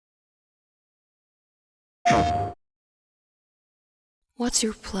What's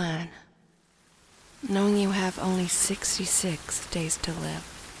your plan, knowing you have only 66 days to live?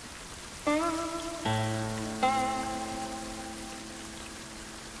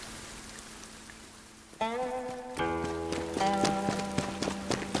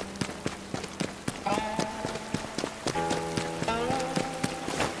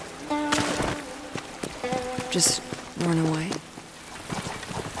 Just run away?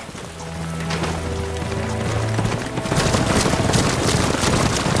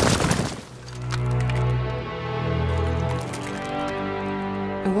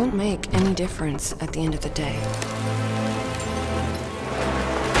 It won't make any difference at the end of the day.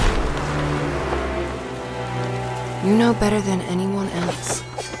 You know better than anyone else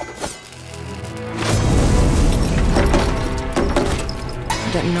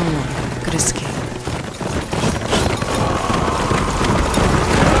that no one could escape.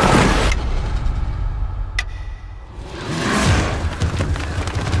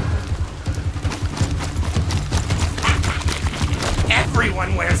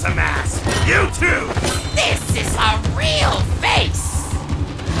 Everyone wears a mask! You too! This is a real face!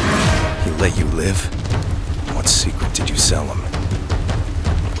 He let you live? What secret did you sell him?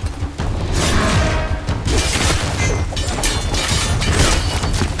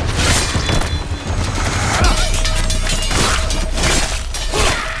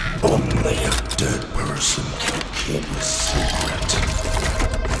 Only a dead person can keep a secret.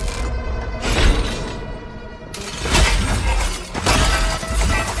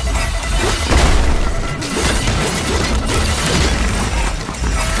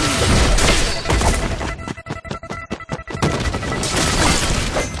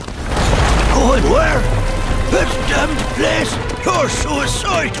 Going where? This damned place! You're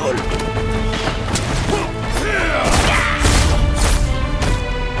suicidal!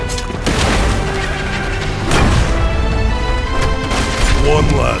 One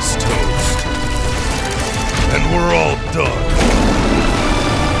last toast, and we're all done.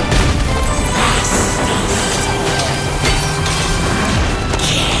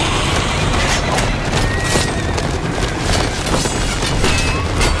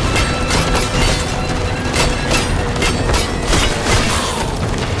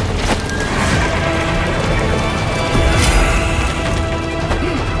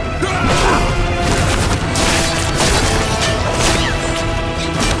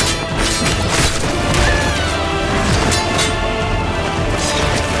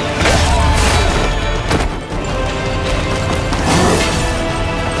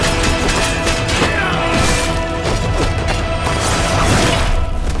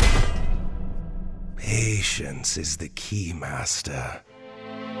 Patience is the key, Master.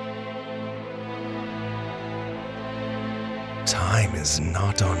 Time is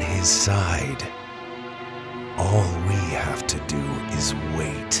not on his side. All we have to do is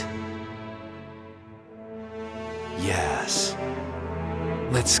wait. Yes.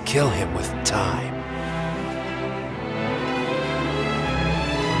 Let's kill him with time.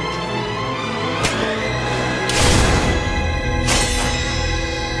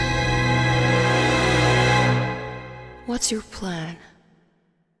 What's your plan,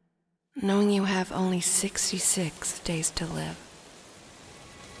 knowing you have only 66 days to live?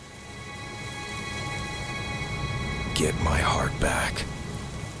 Get my heart back.